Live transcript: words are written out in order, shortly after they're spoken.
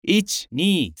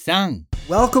1、2、3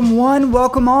 Welcome one,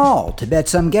 welcome all to Bet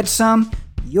Some, Get Some,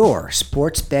 your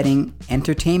sports betting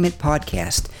entertainment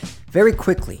podcast. Very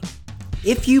quickly,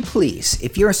 if you please,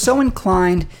 if you're so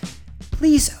inclined,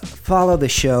 please follow the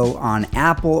show on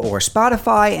Apple or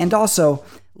Spotify and also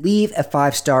leave a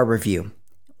 5-star review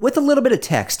with a little bit of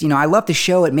text. I love the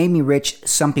show. It made me rich,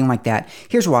 something like that.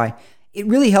 Here's why. It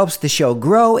really helps the show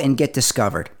grow and get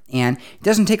discovered. And it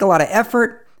doesn't take a lot of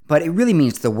effort, but it really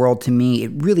means the world to me.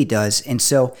 It really does. And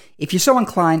so if you're so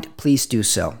inclined, please do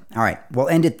so. All right, we'll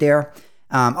end it there.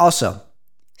 Also,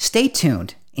 stay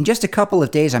tuned. In just a couple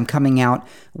of days, I'm coming out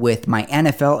with my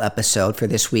NFL episode for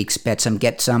this week's Bet Some,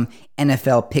 Get Some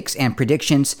NFL picks and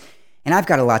predictions. And I've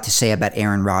got a lot to say about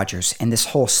Aaron Rodgers and this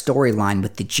whole storyline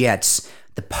with the Jets,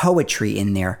 the poetry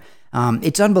in there.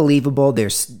 It's unbelievable.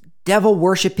 There's devil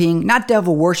worshiping, not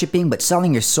devil worshiping, but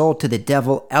selling your soul to the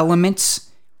devil elements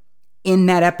in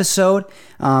that episode.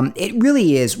 It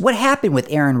really is. What happened with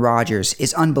Aaron Rodgers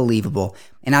is unbelievable.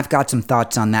 And I've got some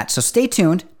thoughts on that. So stay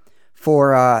tuned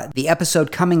for the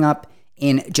episode coming up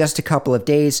in just a couple of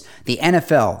days, the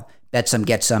NFL Bet Some,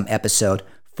 Get Some episode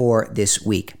for this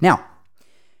week. Now,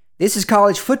 this is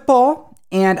college football,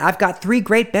 and I've got 3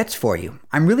 great bets for you.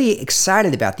 I'm really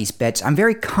excited about these bets. I'm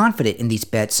very confident in these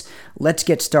bets. Let's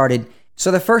get started. So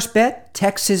the first bet,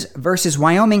 Texas versus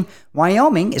Wyoming.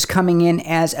 Wyoming is coming in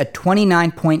as a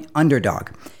 29-point underdog,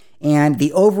 and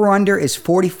the over-under is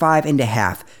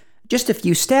 45.5. Just a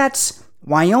few stats.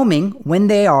 Wyoming, when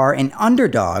they are an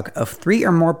underdog of 3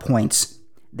 or more points,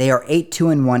 they are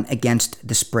 8-2-1 against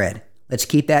the spread. Let's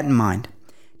keep that in mind.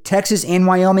 Texas and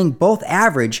Wyoming both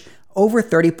average over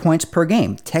 30 points per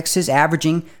game. Texas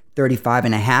averaging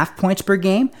 35.5 points per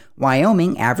game.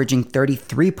 Wyoming averaging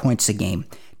 33 points a game.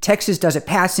 Texas does it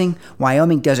passing.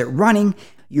 Wyoming does it running.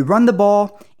 You run the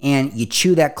ball and you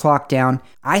chew that clock down.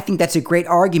 I think that's a great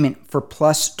argument for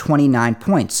plus 29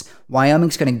 points.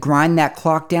 Wyoming's going to grind that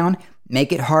clock down,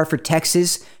 make it hard for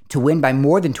Texas to win by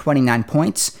more than 29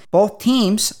 points. Both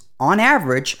teams, on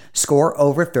average, score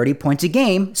over 30 points a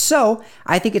game. So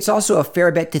I think it's also a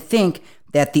fair bet to think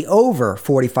that the over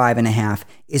 45.5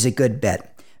 is a good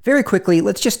bet. Very quickly,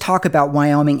 let's just talk about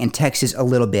Wyoming and Texas a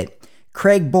little bit.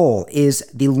 Craig Bohl is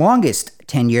the longest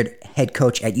tenured head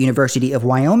coach at University of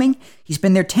Wyoming. He's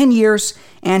been there 10 years,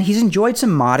 and he's enjoyed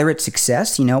some moderate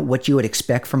success, what you would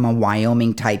expect from a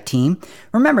Wyoming-type team.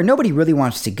 Remember, nobody really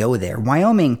wants to go there.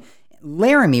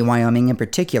 Laramie, Wyoming in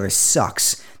particular,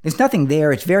 sucks. There's nothing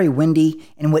there. It's very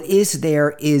windy, and what is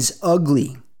there is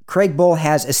ugly. Craig Bohl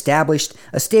has established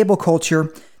a stable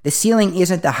culture. The ceiling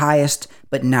isn't the highest,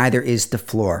 but neither is the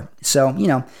floor. So,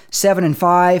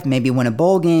 7-5, maybe win a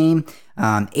bowl game,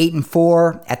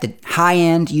 8-4 at the high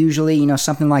end, usually,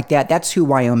 something like that. That's who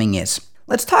Wyoming is.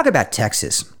 Let's talk about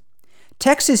Texas.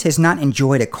 Texas has not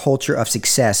enjoyed a culture of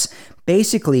success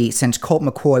basically since Colt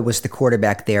McCoy was the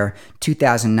quarterback there,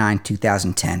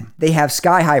 2009-2010. They have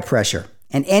sky-high pressure,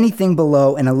 and anything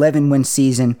below an 11-win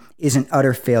season is an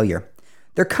utter failure.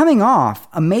 They're coming off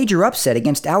a major upset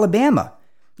against Alabama.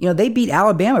 They beat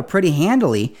Alabama pretty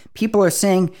handily. People are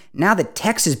saying now that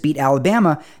Texas beat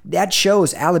Alabama, that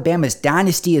shows Alabama's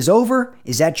dynasty is over.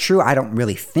 Is that true? I don't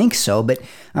really think so, but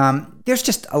there's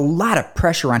just a lot of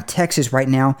pressure on Texas right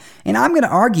now, and I'm going to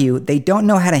argue they don't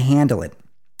know how to handle it.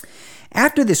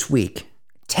 After this week,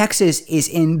 Texas is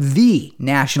in the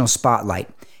national spotlight,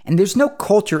 and there's no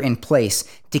culture in place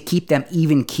to keep them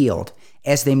even-keeled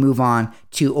as they move on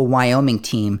to a Wyoming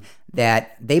team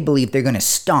that they believe they're going to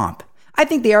stomp. I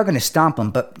think they are going to stomp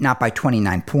them, but not by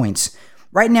 29 points.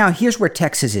 Right now, here's where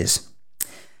Texas is.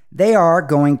 They are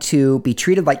going to be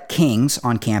treated like kings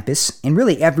on campus and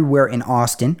really everywhere in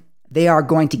Austin. They are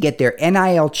going to get their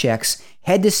NIL checks,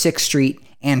 head to 6th Street,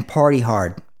 and party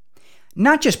hard.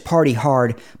 Not just party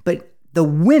hard, but the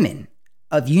women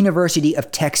of University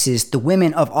of Texas, the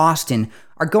women of Austin,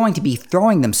 are going to be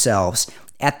throwing themselves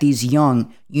at these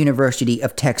young University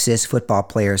of Texas football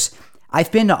players. I've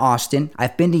been to Austin.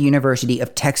 I've been to University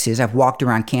of Texas. I've walked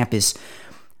around campus.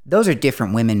 Those are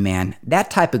different women, man. That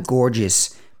type of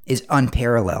gorgeous is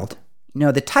unparalleled.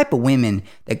 The type of women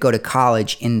that go to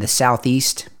college in the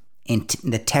Southeast, in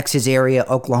the Texas area,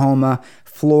 Oklahoma,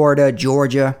 Florida,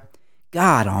 Georgia.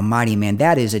 God almighty, man,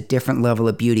 that is a different level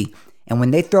of beauty. And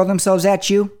when they throw themselves at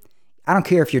you, I don't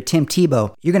care if you're Tim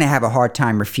Tebow, you're going to have a hard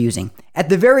time refusing. At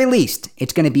the very least,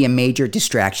 it's going to be a major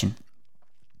distraction.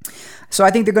 So I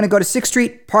think they're going to go to 6th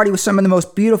Street, party with some of the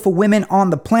most beautiful women on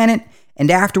the planet, and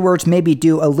afterwards maybe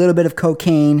do a little bit of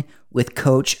cocaine with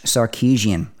Coach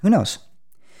Sarkisian. Who knows?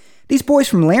 These boys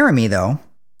from Laramie, though,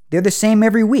 They're the same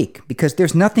every week because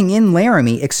there's nothing in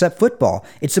Laramie except football.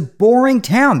 It's a boring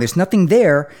town. There's nothing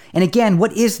there. And again,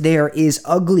 what is there is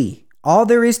ugly. All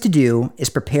there is to do is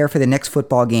prepare for the next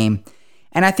football game,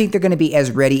 and I think they're going to be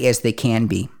as ready as they can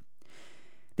be.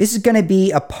 This is going to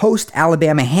be a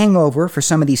post-Alabama hangover for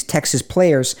some of these Texas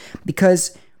players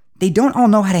because they don't all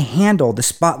know how to handle the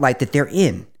spotlight that they're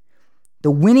in. The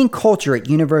winning culture at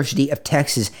University of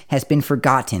Texas has been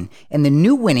forgotten, and the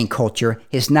new winning culture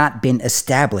has not been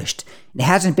established. It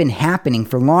hasn't been happening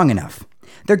for long enough.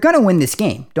 They're going to win this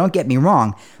game, don't get me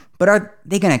wrong, but are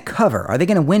they going to cover? Are they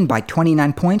going to win by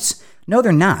 29 points? No,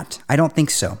 they're not. I don't think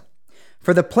so.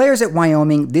 For the players at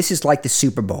Wyoming, this is like the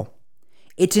Super Bowl.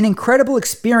 It's an incredible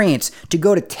experience to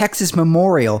go to Texas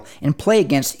Memorial and play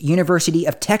against University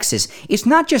of Texas. It's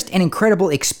not just an incredible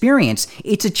experience,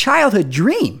 it's a childhood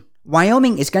dream.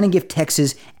 Wyoming is going to give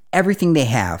Texas everything they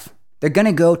have. They're going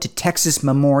to go to Texas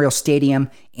Memorial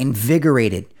Stadium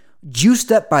invigorated,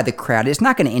 juiced up by the crowd. It's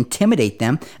not going to intimidate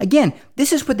them. Again,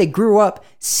 this is what they grew up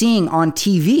seeing on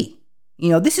TV.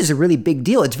 This is a really big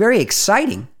deal. It's very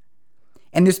exciting.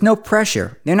 And there's no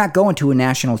pressure. They're not going to a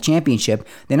national championship.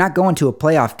 They're not going to a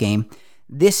playoff game.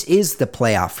 This is the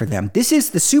playoff for them. This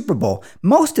is the Super Bowl.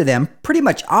 Most of them, pretty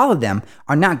much all of them,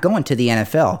 are not going to the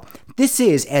NFL. This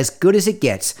is as good as it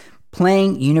gets,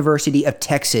 playing University of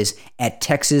Texas at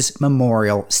Texas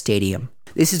Memorial Stadium.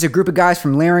 This is a group of guys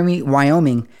from Laramie,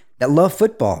 Wyoming, that love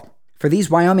football. For these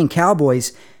Wyoming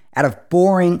Cowboys, out of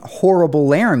boring, horrible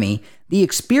Laramie, the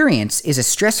experience is a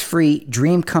stress-free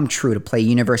dream come true to play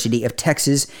University of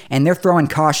Texas, and they're throwing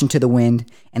caution to the wind,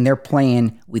 and they're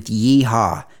playing with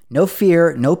yeehaw. No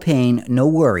fear, no pain, no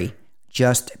worry,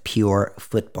 just pure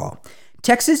football.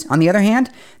 Texas, on the other hand,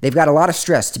 they've got a lot of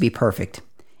stress to be perfect,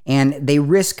 and they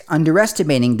risk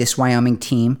underestimating this Wyoming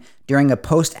team during a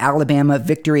post-Alabama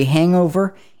victory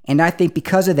hangover, and I think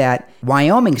because of that,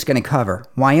 Wyoming's going to cover.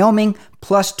 Wyoming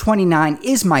plus 29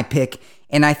 is my pick,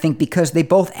 and I think because they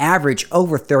both average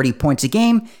over 30 points a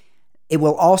game, it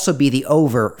will also be the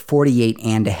over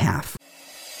 48.5.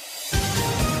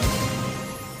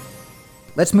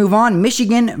 Let's move on.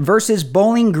 Michigan versus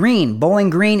Bowling Green. Bowling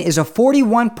Green is a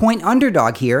 41-point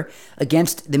underdog here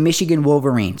against the Michigan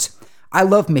Wolverines. I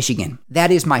love Michigan.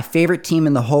 That is my favorite team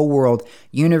in the whole world.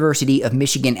 University of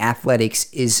Michigan Athletics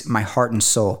is my heart and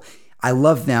soul. I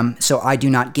love them, so I do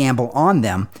not gamble on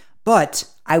them. But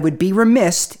I would be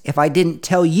remiss if I didn't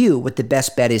tell you what the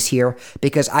best bet is here,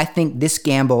 because I think this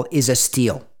gamble is a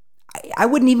steal. I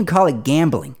wouldn't even call it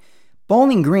gambling.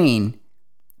 Bowling Green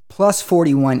plus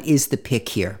 41 is the pick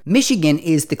here. Michigan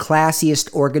is the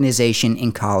classiest organization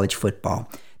in college football.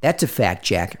 That's a fact,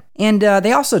 Jack. And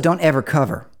they also don't ever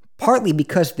cover, partly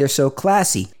because they're so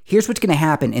classy. Here's what's going to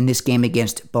happen in this game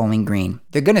against Bowling Green.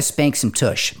 They're going to spank some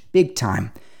tush, big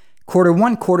time. Quarter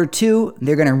one, quarter two,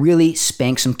 they're going to really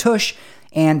spank some tush.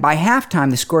 And by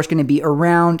halftime, the score is going to be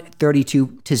around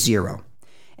 32-0.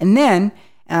 And then,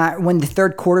 when the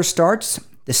third quarter starts,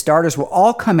 the starters will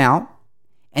all come out,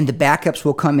 and the backups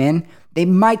will come in. They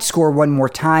might score one more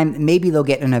time. Maybe they'll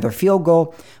get another field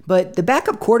goal. But the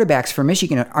backup quarterbacks for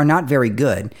Michigan are not very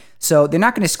good. So they're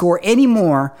not going to score any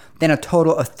more than a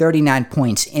total of 39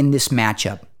 points in this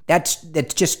matchup. That's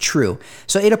just true.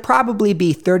 So it'll probably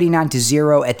be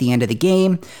 39-0 at the end of the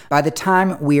game. By the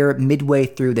time we're midway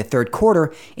through the third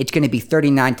quarter, it's going to be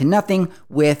 39-0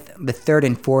 with the third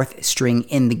and fourth string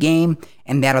in the game,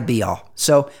 and that'll be all.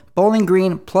 So Bowling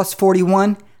Green plus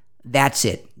 41, that's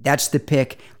it. That's the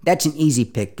pick. That's an easy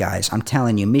pick, guys. I'm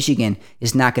telling you, Michigan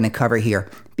is not going to cover here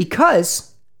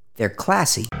because they're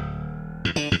classy.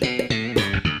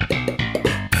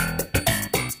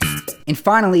 And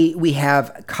finally, we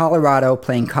have Colorado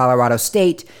playing Colorado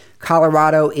State.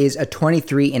 Colorado is a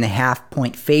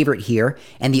 23.5-point favorite here,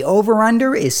 and the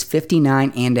over-under is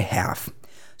 59.5.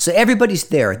 So everybody's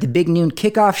there. The big noon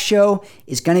kickoff show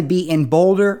is going to be in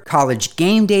Boulder. College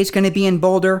game day is going to be in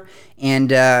Boulder. And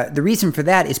the reason for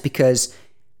that is because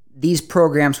these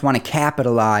programs want to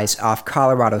capitalize off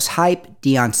Colorado's hype,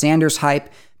 Deion Sanders' hype,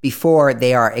 before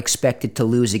they are expected to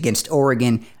lose against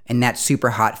Oregon, and that super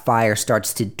hot fire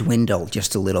starts to dwindle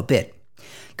just a little bit.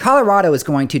 Colorado is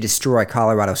going to destroy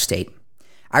Colorado State.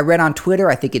 I read on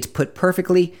Twitter, I think it's put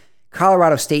perfectly,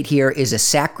 Colorado State here is a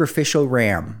sacrificial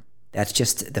ram. That's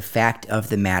just the fact of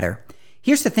the matter.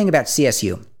 Here's the thing about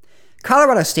CSU.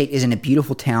 Colorado State is in a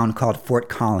beautiful town called Fort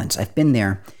Collins. I've been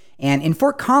there. And in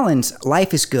Fort Collins,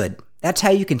 life is good. That's how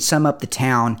you can sum up the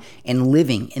town and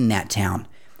living in that town.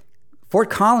 Fort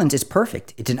Collins is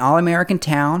perfect. It's an all-American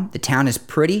town. The town is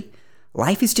pretty.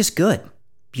 Life is just good.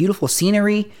 Beautiful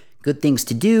scenery, good things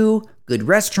to do, good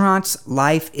restaurants.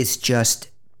 Life is just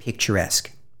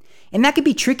picturesque. And that could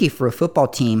be tricky for a football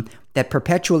team that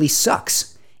perpetually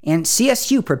sucks. And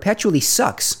CSU perpetually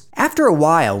sucks. After a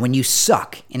while, when you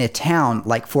suck in a town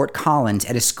like Fort Collins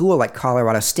at a school like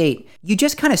Colorado State, you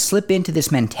just kind of slip into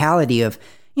this mentality of,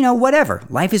 whatever,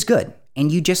 life is good.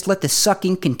 And you just let the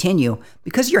sucking continue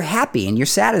because you're happy and you're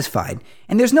satisfied.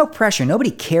 And there's no pressure.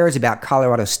 Nobody cares about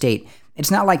Colorado State.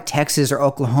 It's not like Texas or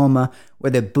Oklahoma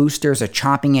where the boosters are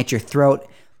chomping at your throat.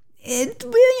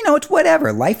 It's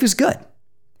whatever. Life is good.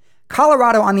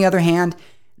 Colorado, on the other hand,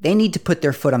 they need to put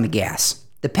their foot on the gas.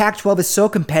 The Pac-12 is so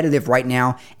competitive right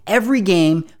now. Every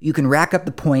game, you can rack up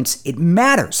the points. It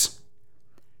matters.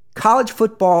 College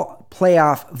football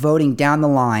playoff voting down the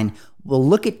line will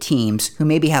look at teams who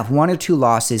maybe have 1 or 2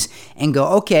 losses and go,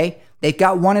 okay, they've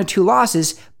got 1 or 2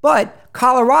 losses, but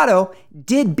Colorado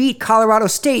did beat Colorado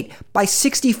State by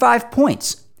 65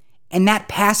 points. And that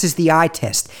passes the eye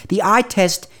test. The eye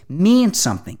test means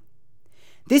something.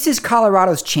 This is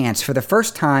Colorado's chance for the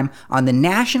first time on the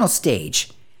national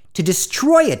stage to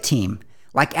destroy a team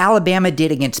like Alabama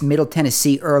did against Middle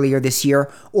Tennessee earlier this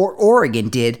year, or Oregon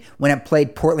did when it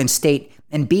played Portland State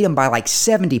and beat them by like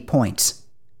 70 points.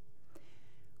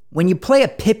 When you play a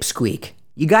pipsqueak,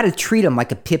 you got to treat them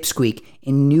like a pipsqueak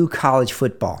in new college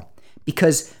football.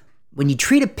 Because when you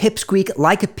treat a pipsqueak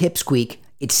like a pipsqueak,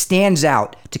 it stands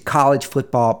out to college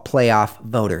football playoff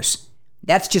voters.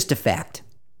 That's just a fact.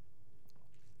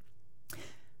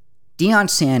 Deion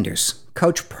Sanders,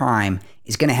 Coach Prime,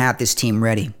 is going to have this team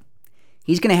ready.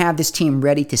 He's going to have this team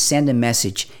ready to send a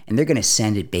message, and they're going to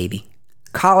send it, baby.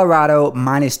 Colorado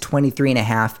minus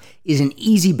 23.5 is an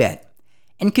easy bet.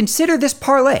 And consider this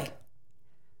parlay.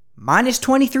 Minus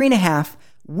 23.5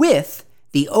 with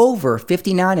the over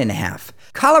 59.5.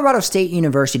 Colorado State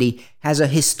University has a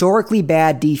historically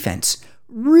bad defense.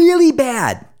 Really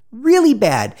bad. Really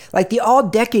bad. Like the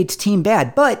all-decades team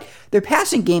bad. But their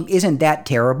passing game isn't that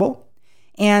terrible.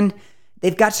 And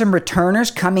they've got some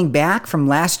returners coming back from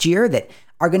last year that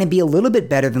are going to be a little bit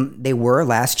better than they were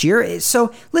last year.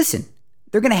 So listen,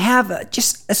 they're going to have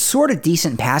just a sort of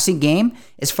decent passing game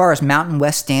as far as Mountain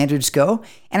West standards go.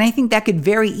 And I think that could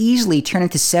very easily turn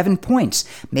into 7 points.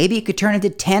 Maybe it could turn into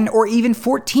 10 or even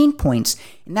 14 points.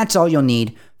 And that's all you'll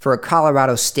need for a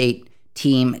Colorado State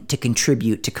team to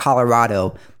contribute to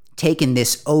Colorado taking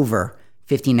this over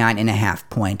 59.5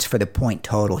 points for the point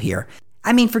total here.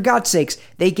 I mean, for God's sakes,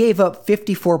 they gave up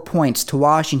 54 points to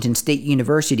Washington State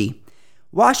University.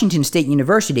 Washington State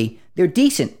University, they're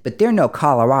decent, but they're no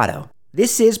Colorado.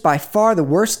 This is by far the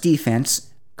worst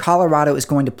defense Colorado is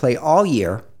going to play all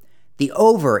year. The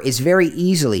over is very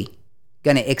easily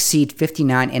going to exceed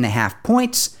 59.5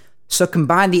 points, so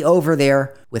combine the over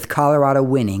there with Colorado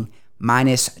winning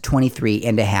minus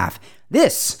 23.5.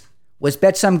 This was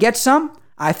Bet Some, Get Some.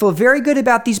 I feel very good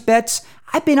about these bets.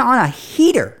 I've been on a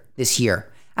heater this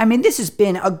year. I mean, this has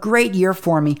been a great year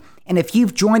for me, and if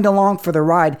you've joined along for the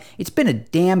ride, it's been a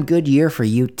damn good year for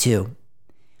you too.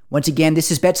 Once again, this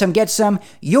is Bet Some, Get Some,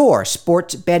 your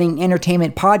sports betting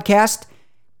entertainment podcast.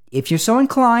 If you're so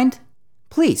inclined,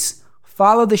 please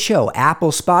follow the show,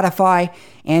 Apple, Spotify,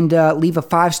 and leave a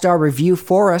 5-star review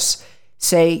for us.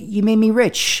 Say, you made me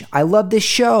rich. I love this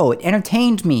show. It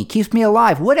entertains me, keeps me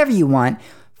alive, whatever you want.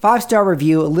 5-star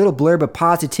review, a little blurb of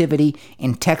positivity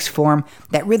in text form.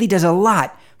 That really does a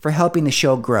lot for helping the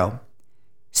show grow.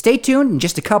 Stay tuned. In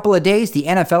just a couple of days, the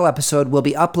NFL episode will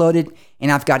be uploaded,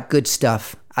 and I've got good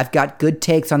stuff. I've got good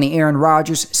takes on the Aaron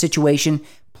Rodgers situation,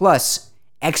 plus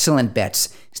excellent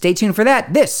bets. Stay tuned for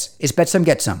that. This is Bet Some,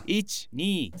 Get Some.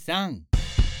 1、2、3